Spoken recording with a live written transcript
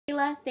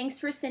Michaela. Thanks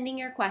for sending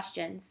your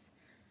questions.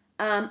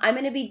 I'm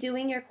going to be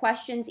doing your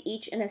questions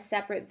each in a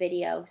separate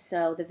video,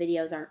 so the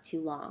videos aren't too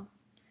long.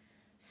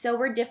 So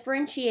we're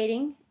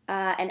differentiating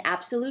an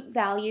absolute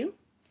value.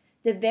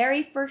 The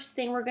very first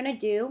thing we're going to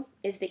do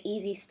is the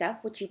easy stuff,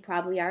 which you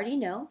probably already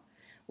know.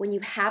 When you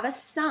have a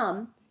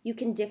sum, you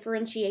can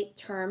differentiate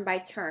term by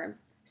term.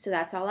 So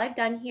that's all I've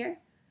done here.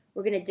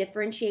 We're going to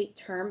differentiate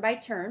term by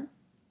term.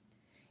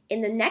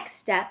 In the next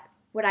step,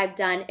 what I've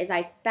done is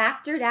I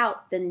factored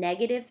out the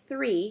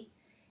 -3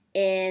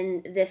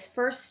 in this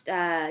first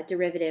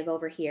derivative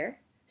over here.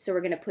 So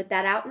we're going to put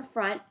that out in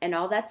front, and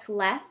all that's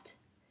left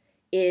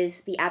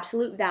is the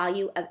absolute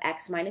value of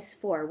x minus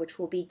 4, which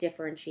we'll be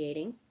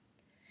differentiating.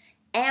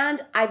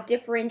 And I've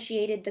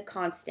differentiated the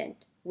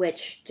constant,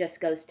 which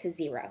just goes to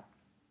 0.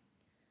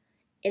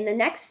 In the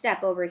next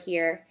step over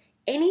here,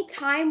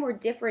 anytime we're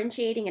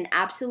differentiating an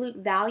absolute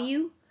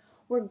value,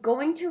 we're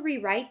going to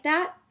rewrite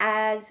that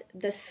as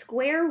the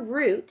square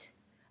root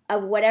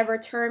of whatever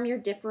term you're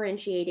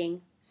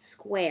differentiating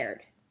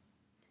squared.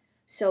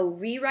 So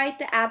rewrite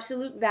the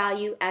absolute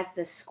value as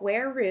the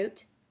square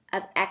root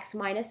of x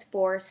minus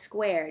 4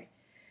 squared.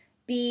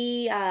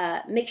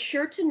 Make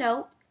sure to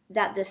note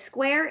that the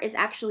square is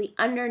actually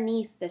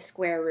underneath the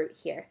square root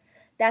here.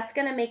 That's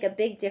going to make a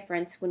big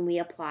difference when we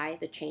apply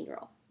the chain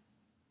rule.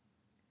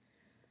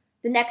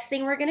 The next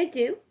thing we're going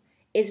to do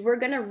is we're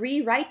going to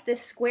rewrite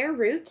this square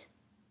root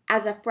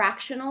as a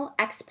fractional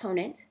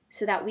exponent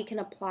so that we can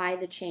apply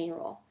the chain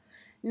rule.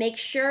 Make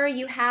sure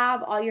you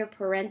have all your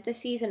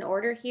parentheses in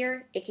order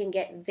here. It can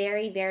get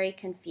very, very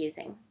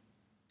confusing.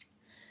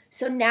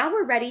 So now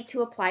we're ready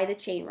to apply the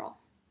chain rule.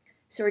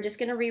 So we're just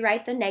going to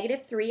rewrite the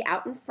 -3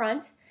 out in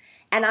front,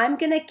 and I'm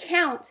going to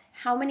count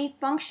how many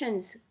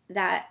functions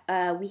that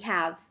we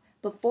have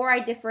before I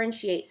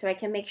differentiate so I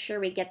can make sure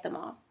we get them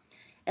all.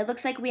 It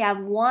looks like we have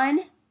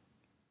 1,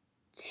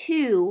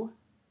 2,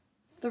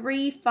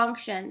 3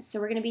 functions, so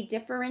we're going to be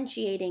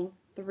differentiating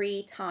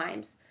 3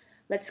 times.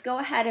 Let's go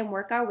ahead and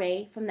work our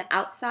way from the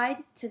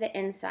outside to the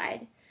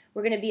inside.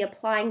 We're going to be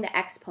applying the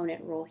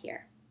exponent rule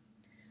here.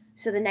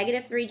 So the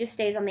 -3 just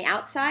stays on the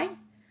outside.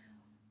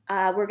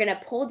 We're going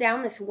to pull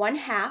down this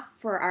 1/2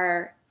 for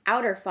our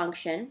outer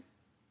function.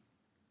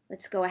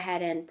 Let's go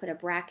ahead and put a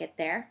bracket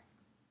there.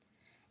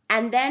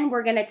 And then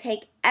we're going to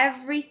take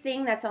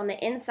everything that's on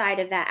the inside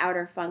of that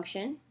outer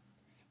function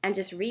and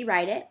just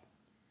rewrite it.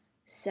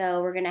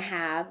 So we're going to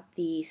have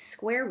the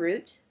square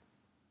root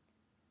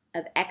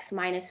of x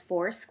minus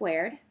 4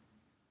 squared.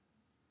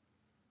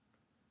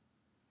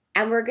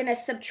 And we're going to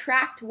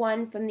subtract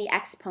 1 from the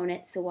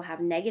exponent, so we'll have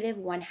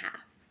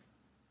 -1/2.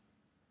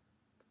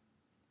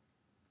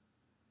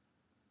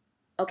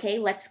 Okay,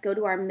 let's go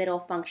to our middle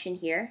function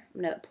here.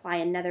 I'm going to apply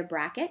another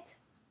bracket.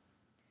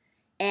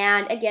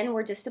 And again,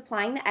 we're just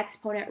applying the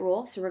exponent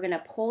rule, so we're going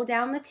to pull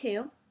down the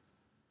 2.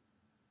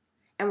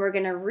 And we're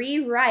going to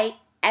rewrite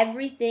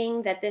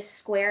everything that this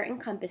square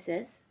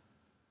encompasses.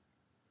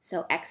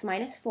 So x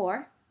minus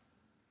 4.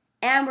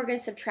 And we're going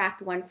to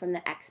subtract 1 from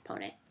the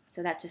exponent.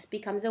 So that just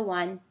becomes a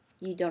 1.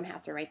 You don't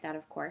have to write that,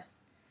 of course.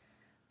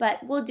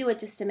 But we'll do it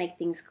just to make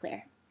things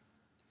clear.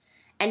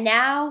 And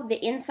now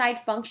the inside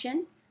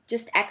function,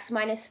 just x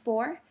minus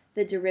 4.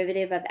 The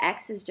derivative of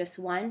x is just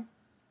 1.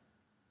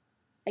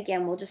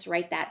 Again, we'll just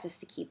write that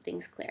just to keep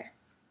things clear.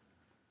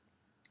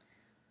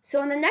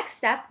 So in the next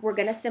step, we're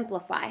going to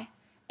simplify.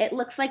 It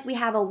looks like we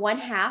have a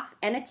 1/2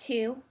 and a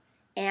 2,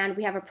 and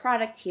we have a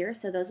product here,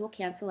 so those will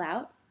cancel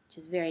out, which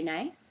is very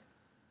nice.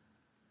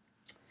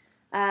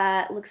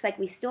 Looks like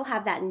we still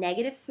have that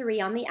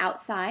 -3 on the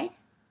outside,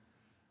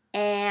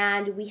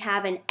 and we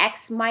have an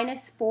x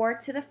minus 4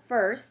 to the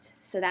first,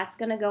 so that's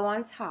going to go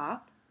on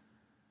top.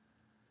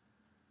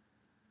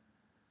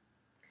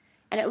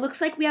 And it looks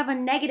like we have a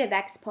negative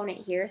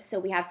exponent here, so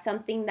we have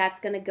something that's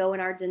going to go in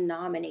our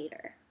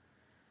denominator.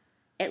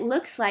 It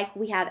looks like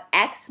we have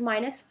x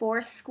minus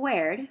 4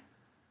 squared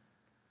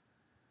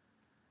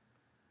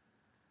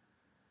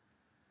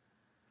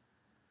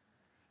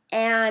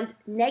and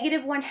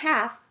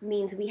 -1/2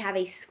 means we have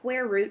a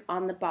square root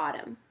on the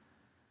bottom.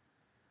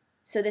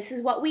 So this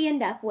is what we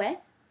end up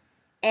with.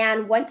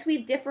 And once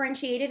we've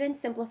differentiated and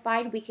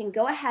simplified, we can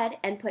go ahead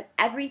and put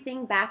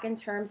everything back in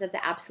terms of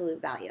the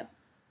absolute value.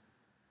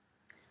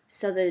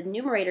 So the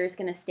numerator is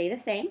going to stay the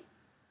same.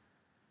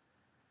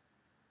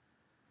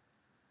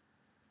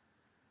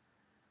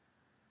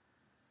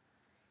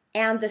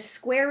 And the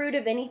square root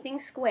of anything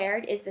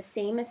squared is the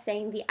same as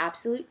saying the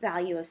absolute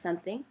value of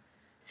something.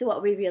 So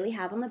what we really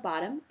have on the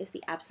bottom is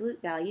the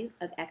absolute value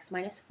of x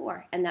minus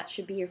 4, and that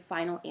should be your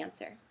final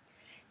answer.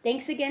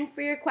 Thanks again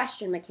for your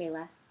question,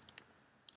 Michaela.